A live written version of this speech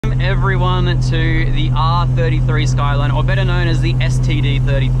everyone to the R33 Skyline, or better known as the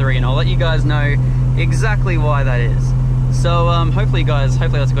STD33, and I'll let you guys know exactly why that is. So hopefully that's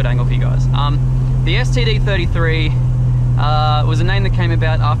a good angle for you guys. The STD33 was a name that came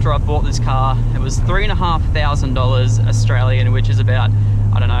about after I bought this car. It was $3,500 Australian, which is about,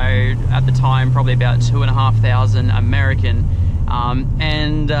 I don't know, at the time probably about $2,500 American.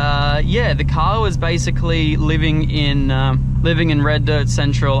 Yeah, the car was basically living in Red Dirt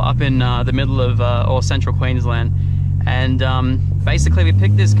Central, up in the middle of or central Queensland, and basically we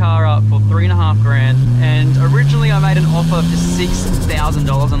picked this car up for $3.5 grand, and originally I made an offer for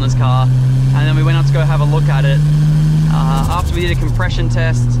 $6,000 on this car, and then we went out to go have a look at it. After we did a compression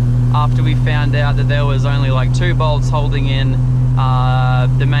test, after we found out that there was only like 2 bolts holding in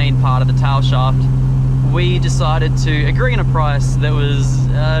the main part of the tail shaft, we decided to agree on a price that was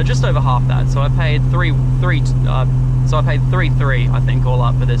just over half that. So I paid $3.3, I think, all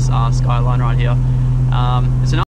up for this Skyline right here. It's an